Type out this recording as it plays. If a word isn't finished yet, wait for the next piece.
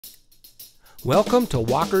Welcome to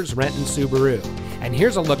Walker's Renton Subaru, and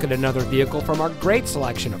here's a look at another vehicle from our great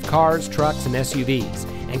selection of cars, trucks, and SUVs,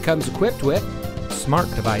 and comes equipped with smart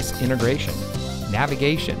device integration,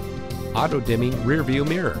 navigation, auto-dimming rear-view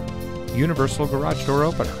mirror, universal garage door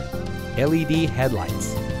opener, LED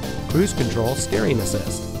headlights, cruise control steering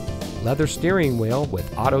assist, leather steering wheel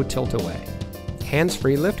with auto tilt-away,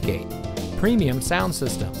 hands-free liftgate, premium sound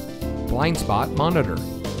system, blind spot monitor.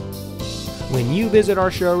 When you visit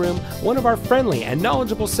our showroom, one of our friendly and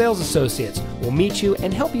knowledgeable sales associates will meet you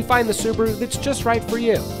and help you find the Subaru that's just right for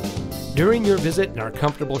you. During your visit in our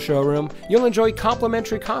comfortable showroom, you'll enjoy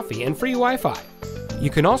complimentary coffee and free Wi-Fi. You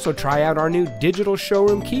can also try out our new digital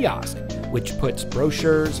showroom kiosk, which puts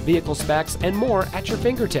brochures, vehicle specs, and more at your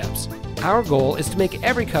fingertips. Our goal is to make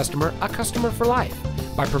every customer a customer for life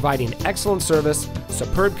by providing excellent service,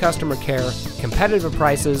 superb customer care, competitive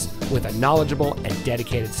prices, with a knowledgeable and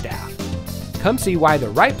dedicated staff. Come see why the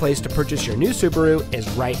right place to purchase your new Subaru is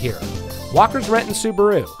right here. Walker's Renton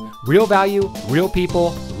Subaru. Real value, real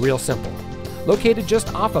people, real simple. Located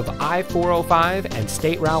just off of I-405 and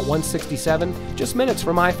State Route 167, just minutes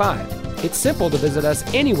from I-5. It's simple to visit us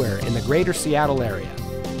anywhere in the greater Seattle area.